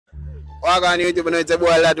Walk on YouTube and it's a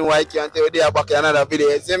boy Laden white and tell you they are back in another video,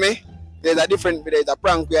 you see me? There's a different video, it's a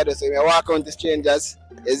prank we had to say. I walk on to strangers,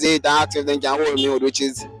 you see it and ask if they can hold me out, which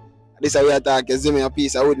is this is how we attack, you see me a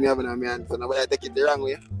piece of wood me having on my hand. So nobody take it the wrong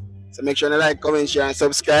way. So make sure you like, comment, share and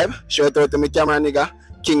subscribe. Shout out to my camera nigga,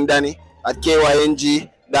 King Danny at kyng.danii.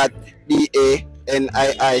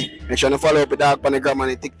 Make sure you follow up with dog on the gram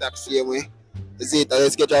and the TikTok same way. You see it,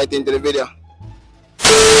 let's get right into the video.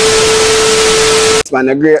 This man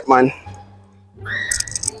a great man.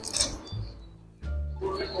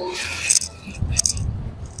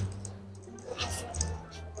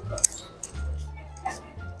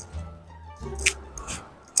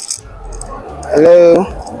 Hello.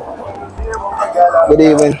 Good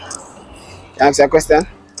evening. Can I ask you a question?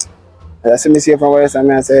 I see me see from where I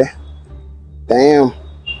say, damn.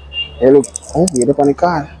 You look, oh, you look on the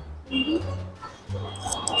car.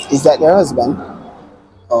 Is that your husband?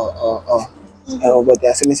 Oh, but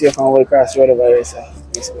I see me see from where across the road over here, so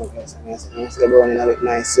yes, I see the brown in a bit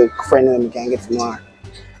nice, so friend of them can get from more.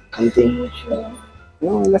 Anything?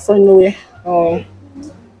 No, in the friend way. Oh,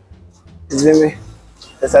 you see me?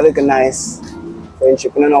 That's a little nice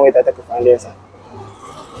friendship. You don't know what I take from there, sir.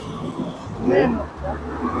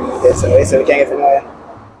 Yes, so we can't get from nowhere.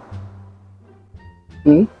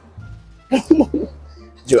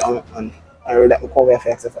 Joe, I read that I come here for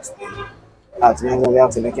extra first. After me, I'm going to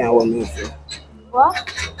ask them, they can't hold me out for you. What?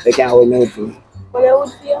 They can't hold me out for you. Hold you out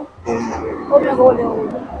for you? Yeah. How can I hold you out?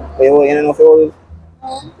 But you don't know if you hold it? No.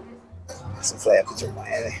 That's a flyer picture of my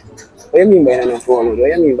head. What do you mean by that? What do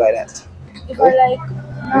you mean by that? If I like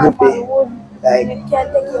normal wood, Like, you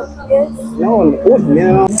can't take your face. no, wood, you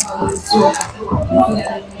know.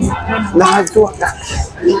 Nah, do that.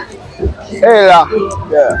 Hey, yeah.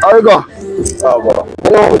 How you go? Oh, boy.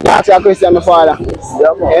 You know, taxi a question, my father.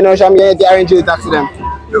 Yeah, man. You know, I'm going to arrange you to taxi them.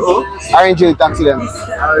 You? Arrange you to taxi them.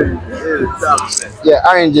 Taxi.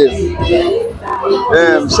 Yeah, arrange you.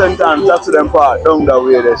 Sometimes taxi them part down the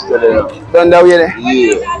way they still there. Done that way there?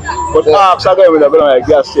 Yeah. But ask again with a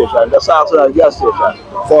gas station. Just ask at a gas station.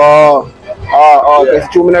 So, because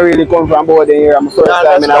you don't really come from board here. I'm first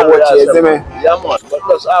time and I watch it, see me? Yeah, man. But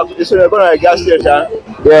just ask, you see, they're going to a gas station.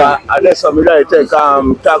 Yeah. And then some guy take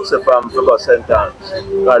taxi from bus center.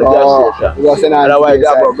 The gas station. Otherwise, they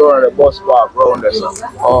have to go on the bus park round there.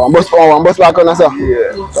 Oh, bus park on sir?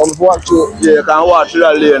 Yeah. So, I'm watch you. Yeah, you can watch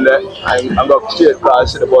that lane there and go straight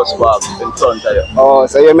across to the bus park in front of you. Oh,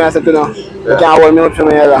 so you may have to know. You can't hold me out for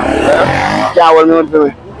me, yeah? You can't hold me out for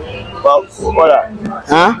me. Well, what that?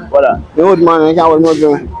 Huh? What that? The old man, you can't hold me out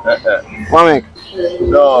for me. What make?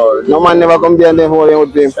 No. No man never come there and then hold him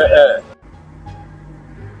out for him.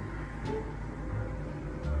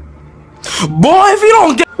 Boy, if you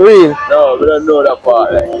don't get Real? No, we don't know that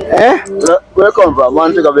part. Like. Eh? Where you come from?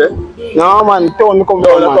 Man, take a bit. No man, town me come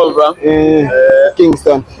Town from, you come from?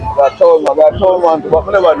 Kingston. That town man, but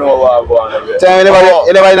we never know what going on. So you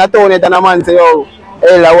never in a town yet and a man say, yo,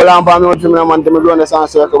 hey, I will have me out for me, man, to me go on the sun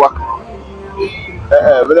circle back.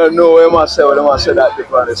 We don't know where man say, that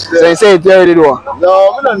different. So you say it already do?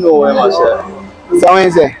 No, we don't know where man say. So what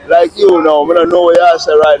you say? Like you know, we don't know what you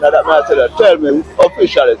say right now. That man tell you. Tell me,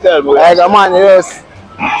 officially, tell me. Like a man, just,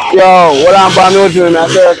 yo, what I'm for me out for me, I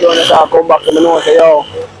say, when I come back to me, know, say, yo,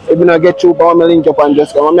 if you don't get through, I'm going to link up and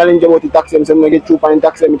just come. I'm going to link up with the taxi, so I'm going to get through and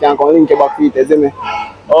taxi, I can come link you back feet, you see me?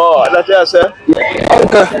 Oh, that's what you say?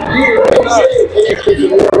 Uncle.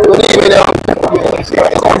 Good evening,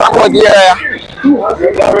 come back out here.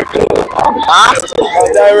 Huh?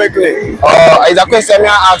 Directly. Oh, it's a question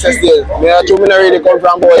I ask still. I don't really come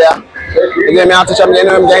from boy. And then I have to show me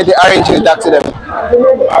I'm going to arrange the taxi them.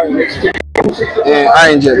 Yeah,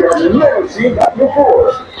 arrange it.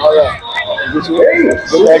 Oh, yeah.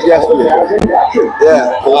 Yeah.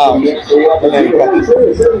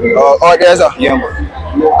 Oh, there's a. Yeah, man.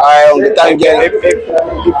 Alright, the time again. If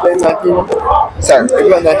you play nothing, Sir. if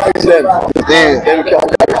you're not them, then you can.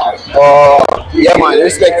 Yeah, man,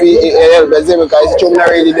 respect for help because it's true, I'm not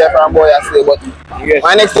really there for a boy, I say, but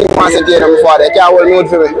my next thing I want to say to them before, they can't hold me out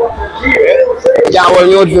for me. They can't hold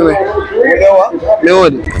me out for me. Me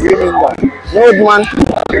hold. Me hold, man.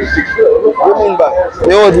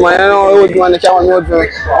 Me hold, man. I know hold, man. They can't hold me out for me.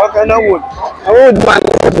 What kind of wood? I hold, man.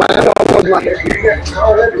 I know hold, man.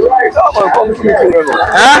 Come to me,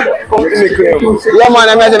 Huh? Come to me, yeah, man,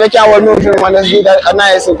 I mean, they can't hold me out for me, man. Just do that a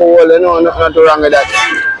nice little hold, you know, nothing wrong with that.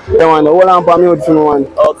 Yeah, man, hold on for me out for me, man.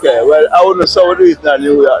 Okay, well, I wouldn't say what it is in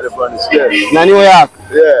New York, the front is there. In New York?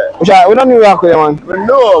 Yeah. We don't New York with you, man. We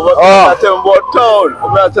know, but I'm tell them about town.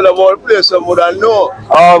 I'm not telling about the place some would know.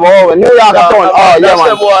 Oh, New York town. Oh, yeah,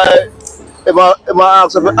 man. Boy, if I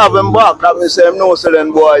ask if I have him back, that means say him no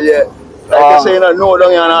selling boy, yeah. Like you say, you know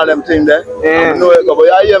down here and all them things there. Yeah. Know it go, but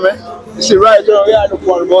you hear me? You see right now, we are the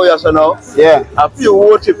one boy here, so now. Yeah. A few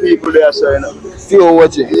watchy people there, so you know. Few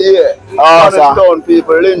watching. Yeah. Oh, Town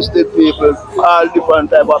people, Linstead people, all different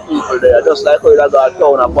type of people there. Just like how you got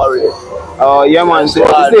town and parade. Oh, yeah, man. So, See,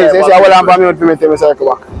 I will have me out for me to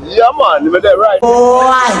circle back. Yeah, man, you there right.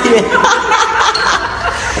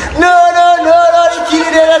 No, the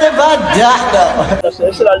kid is not a bad doctor. You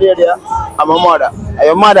see that lady here? I'm a mother. Are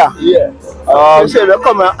your mother? Yeah. You say you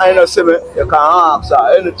come here and you see me, you can ask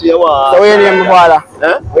her anything you want. So what's your name, father?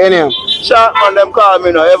 Eh? What's your name? Sharpman, them call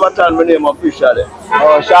me now, Everton, my name officially.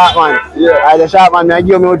 Oh, Sharpman. Yeah. As a Sharpman, I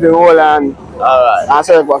give me out to the whole and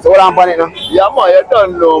circle back. So what I'm planning now? Yeah, man, you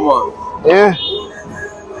don't know, man. Yeah.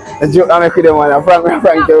 The joke I make with them, man. Frank to my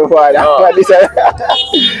father. Oh. It's a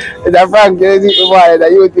Frank to my father. The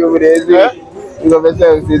YouTube video. You go for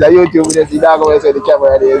service. The YouTube video. See that go to the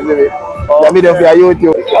camera there. The middle of your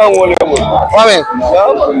YouTube. Can't hold him. Come in.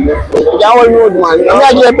 You can't hold me out, man. I'm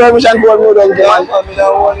not giving permission to hold me out, man. I'm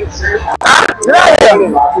not holding.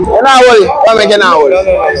 You're not holding. Come in, you're not holding.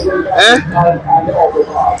 Eh?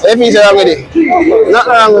 If he's wrong with it.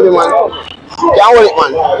 Nothing wrong with it, man. You can't hold it,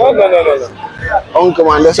 man. No. Uncle,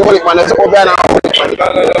 man, just hold it, man. Just open and hold it, man.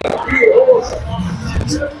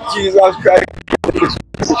 Jesus Christ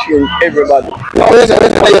between everybody. Listen.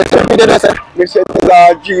 We said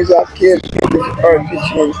Lord Jesus came to this earth to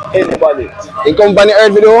change anybody. In company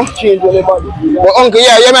earth video? Change anybody. But uncle,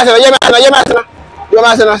 yeah, you're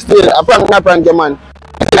still. I prank you, man.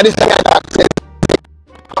 I just think I talk.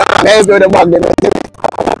 I help you with the bag, then.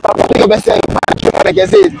 Think of yourself, man. Like you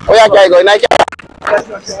said. Oh, yeah, can I go?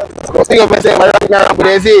 Think of yourself, man. Around with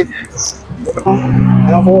the seat. I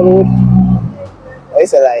don't follow it.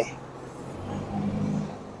 It's a lie.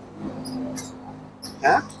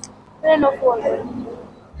 Huh? I don't know for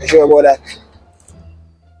You sure about that?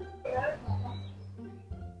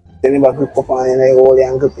 Tell me about grip up on it and hold it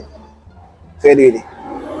and grip it. So you do it? I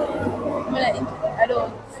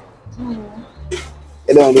don't do.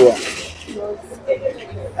 You don't do it?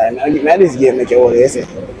 I this game make you hold it, you see?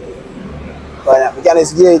 But I can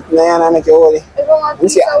this game make you hold it. You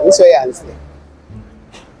see your hands there.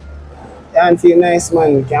 Your hand feel nice,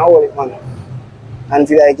 man. You can hold it, man. And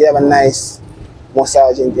feel like you have a nice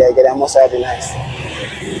massage in there. Get a massage nice.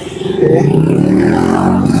 Yeah.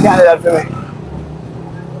 You can't do that for me.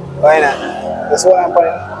 Why not? That's what I'm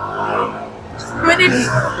putting.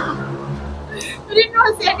 We didn't know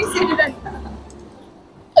say this said that.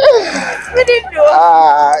 We didn't know.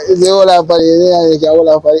 It's the whole of it. You can hold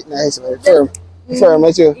up for it nice, man. Firm,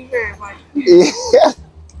 I too. Yeah.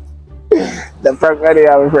 The prank ready,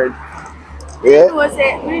 I'm afraid. Yeah? We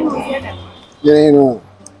didn't know that. You didn't know.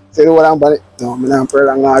 Say the whole of it. No, I'm not for a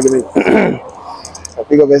long argument. I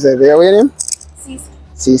pick up yourself. What's your name? Cece.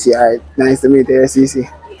 Cece, alright. Nice to meet you, Cece.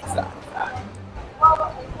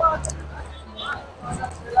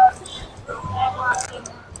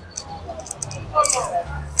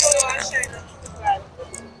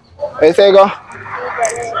 What you say, go?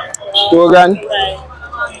 2 grand?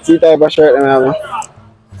 See type of shirt I'm having.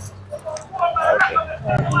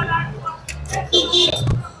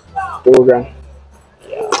 $2 grand.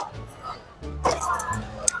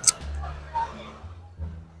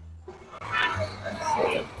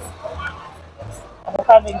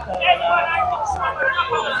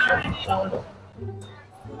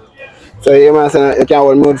 So you man say you can't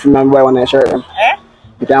hold mood for me and buy one nice shirt them. Eh?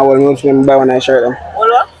 You can't hold mood for me and buy one nice shirt them.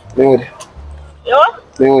 What? My hood. You what?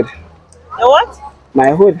 My hood. You what?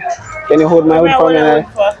 My hood. Can you hold my hood for me and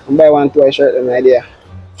buy one toy shirt them idea?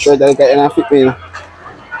 Shirt that can fit me, you know.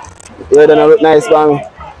 You don't look nice for me.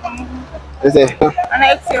 You say? And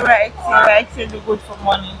I say do good for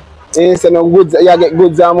money. You say no goods, you get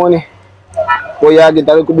goods and money. But you get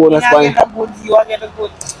a little bonus for me. You get the goods, you get the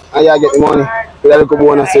goods. And you get the money. With a little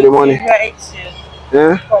bonus to the money.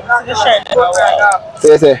 Yeah? Come to the shirt. So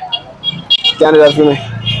you say? Can you do that for me?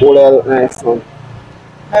 Hold it look nice, man.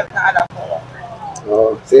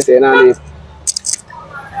 Oh, so you say now this.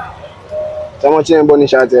 So how much you bunny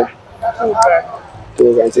shot here? $2 grand.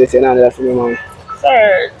 So you say now that for me, man.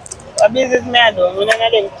 Sir, what business me I do?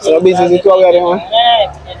 So what business you do already, man?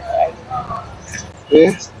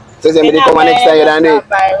 Yeah? So you say me to come next time you don't do it?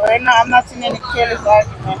 Right now I'm not seeing any careless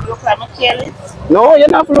argument. You look like I'm careless. No, you're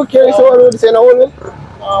not look careless. So what would you say no hold it?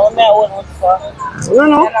 What me I hold it for?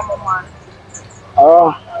 No. And I'm a man.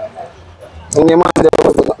 Oh. When your man there,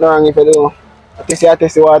 nothing wrong if you do. I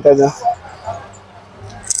test the water, though.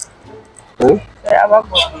 Huh? Sir, have a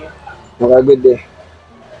good day. Have a good day.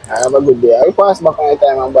 I have a good day. I will pass back on the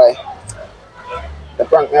time and buy. The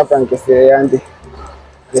prank is still auntie.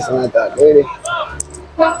 This one I thought, really.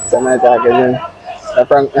 So I'm talking to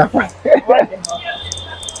Frank.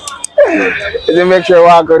 Is it make sure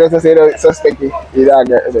walk out to say the suspect? He's not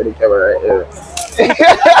going to the camera right here.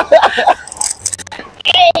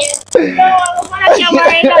 No, I'm not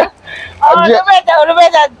camera. Oh, you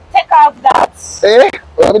better take off that. Eh?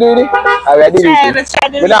 What are we doing? I did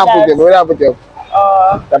it. We don't put you.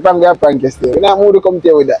 The prank, they are prank yesterday. We don't move to come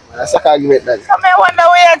here with that. I suck argument that. I wonder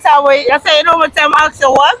where you're talking. You say you know what I'm asking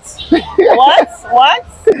what? What?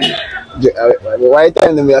 Why you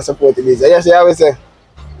telling them we are supporting this? Yes, you always say.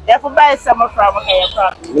 You have to buy some from here. I'm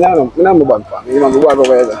not bag for me. I'm not bag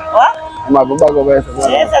over there. What? I'm not bag over there.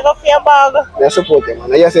 Yes, I go for your bag. They support you, man.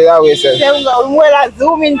 Yes, you always say. Well,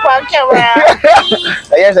 zoom in for camera.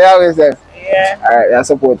 Yes, you always say. Yeah. Alright, you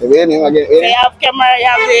support you. Wait, again. So you have camera, you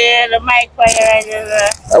have the mic for you right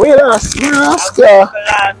there. We lost.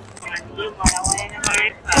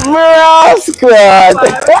 Squad.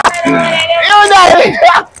 You die.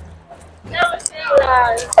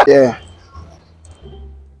 Yeah.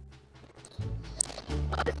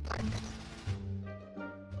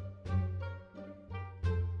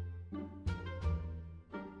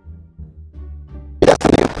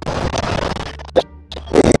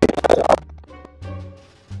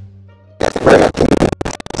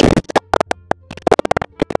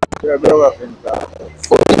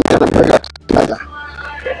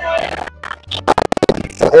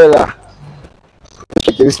 Ela,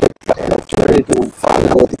 que respect to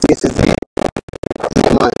follow the cases.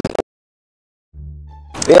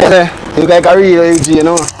 Yeah, you like a real OG, you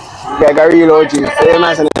know. You like a real OG. Say,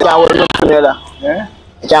 man, you can't hold me for me, yeah.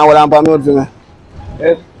 You can't hold on for me for me.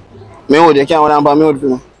 Yes. Me hold you can't hold on for me for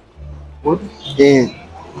me. What? Yeah.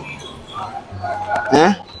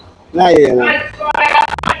 Huh? Nah, yeah, man.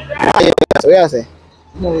 Nah, yeah. So what you say?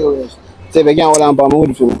 No, yes. Say, you can't hold on for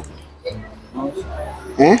me for me.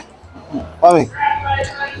 Eh? What mean?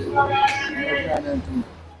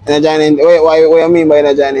 In a giant, what you mean by in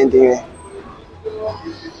a giant thing?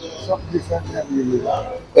 Something different.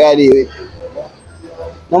 Where do you?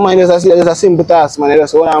 No man, it's a simple task, man. You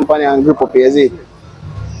just hold on and grip up your zip.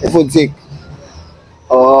 The foot sick.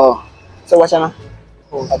 Oh. So watch out now.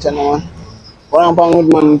 Watch out now, man. Hold on pan wood,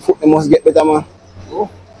 man. Foot must get better, man. Hold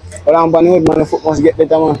on pan wood, man. The foot must get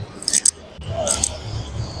better, man.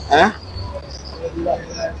 Huh?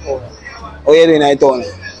 What are you doing at town?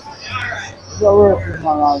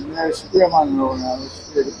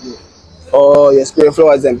 Oh, you spray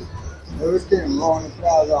flowers them? Everything, round the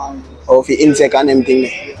plaza. Oh, for insect and them thing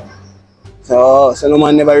there. So no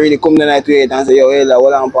man never really come the night to it and say, yo, Ella,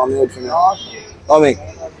 hold on for me out for me. How make?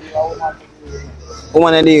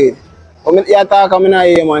 Woman I deal with? You talk I'm not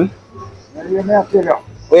here, man.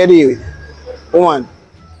 What you deal with? Woman,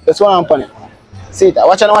 just hold on for me. See it,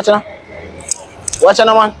 watch out, Watch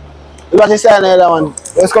out, man. Look what you saying there, man.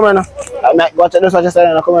 Let's come here now. Watch out, what you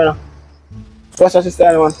saying now. Come here now. Watch what you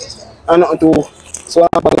saying, man. I'm not too. So,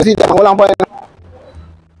 see that, hold on for it now.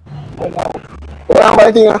 Hold on for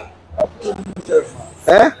the thing now.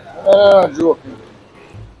 Eh? No, joking.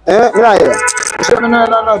 Eh? I'm not here.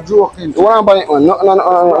 No, joking. Hold on for it, man. No.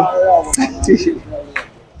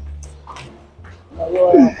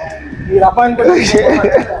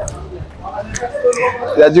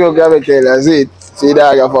 That joke I will tell you, see it. See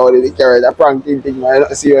that I found the carrot, the prank thing, man.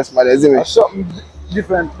 Not serious, man. See me? Something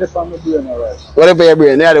different from my brain, alright. What about your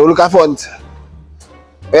brain? Yeah, they look at front.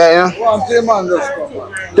 Yeah, you know? One thing, man, just come,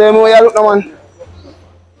 man. Tell me where you look now, man.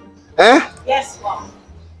 Eh? Yes, ma'am.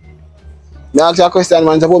 I ask you a question,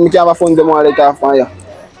 man. Suppose I can have a phone tomorrow later from you.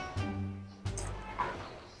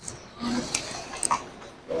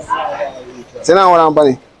 Say now what I'm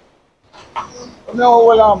planning.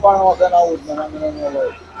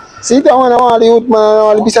 See that one, I want the youth, man. I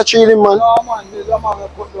want to be a chilling, man. No, man, there's a man who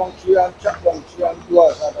put down tree and chop down tree and do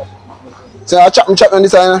all that. So I chop on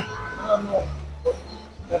this side, No.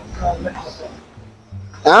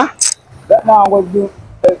 huh? That man was doing.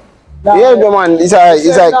 Yeah, man. It's like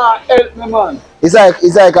help me, man. It's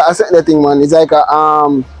like a certain thing, man. It's like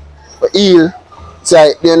a eel. It's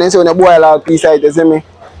like you know, when you boil out piece of it, you see me.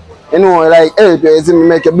 You know, like help you see me,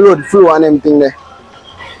 make your blood flow and everything there.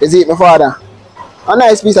 You see it, my father. A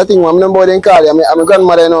nice piece of thing, man. I remember they call it. I'm a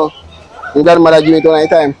grandmother, you know. My grandmother give me it all the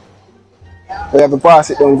time. We have to pass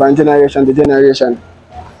it down from generation to generation.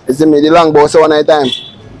 You see me, the long bow so one at a time.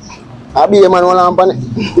 I be a man one lamp on it.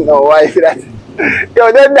 No, why for that?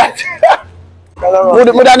 Yo, done that.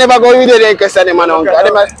 Would I never go with the question, man?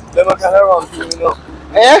 They can around to you know.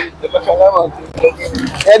 Eh? They can around to you.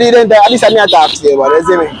 I didn't at least I need to talk to you, but you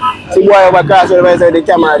see me. See boy over across the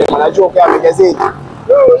camera, man. I joke, I make you see it.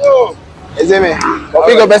 Yo. You see me? But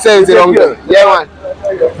pick up yourself, uncle. Yeah, man.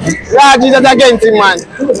 Yeah, Jesus against him, man.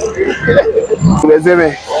 You see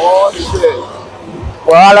me? Oh, shit.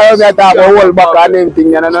 Well, all of us talk about whole back and them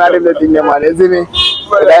thing, and none of them thing, man. You see me?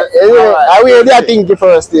 I will do think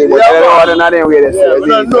first, but I don't know them way. Yeah, we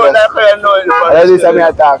don't know that I know it. That's just me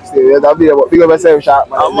attack still. You have to be about big of yourself, sharp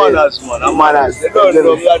man. I'm manners, man. I'm manners. They don't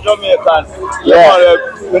know we are Jamaican. Yeah.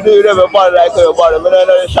 We do everybody like everybody. We don't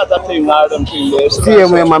know the shot of thing or them thing there. See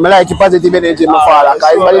me, man. I like the positive energy in my father.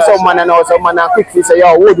 Because some man know, some man are quick to say,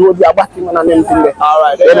 yo, would be a batting man and them thing there.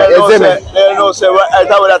 Alright, they don't know say I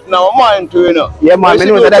thought that now mind to you know. Yeah, man.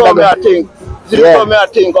 You I think. You told me I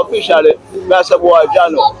think officially, I said, boy,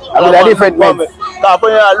 Jano. I'm a different man. Because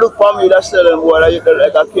when you look for me, that's telling boy that you're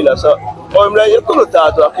like a killer. So, I'm like, you couldn't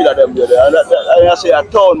talk to a killer them there. And I say, a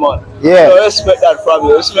town man. Yeah. So, I expect that from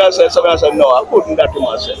you. So, I said, no, I couldn't that to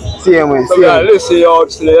myself. See you, man. So, I listen you out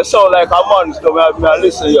today. You sound like a man, so I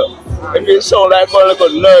listen you. If you sound like a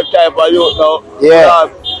little nerd type of youth now, yeah.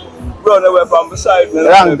 Run away from beside me.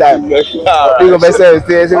 Long time. Think of myself,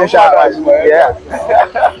 see me sharp man. Yeah.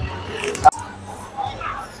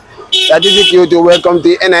 That is it, YouTube. Welcome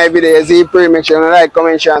to NI video. See, pray, make sure you like,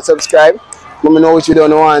 comment, share, and subscribe. Let me know which video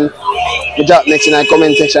you want. We drop next in the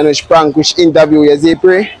comment section, which prank, which interview. You see,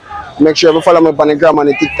 pray. Make sure you follow me on the gram and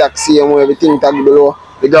the TikTok. See everything tag below.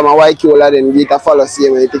 The gram and YQ Laden. Get a follow. See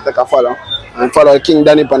the TikTok a follow. And follow King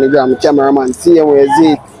Danny on the gram, cameraman. See you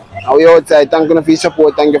see it. And we outside. Thank you for your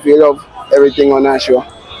support. Thank you for your love. Everything on our show.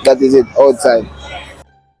 That is it. Outside.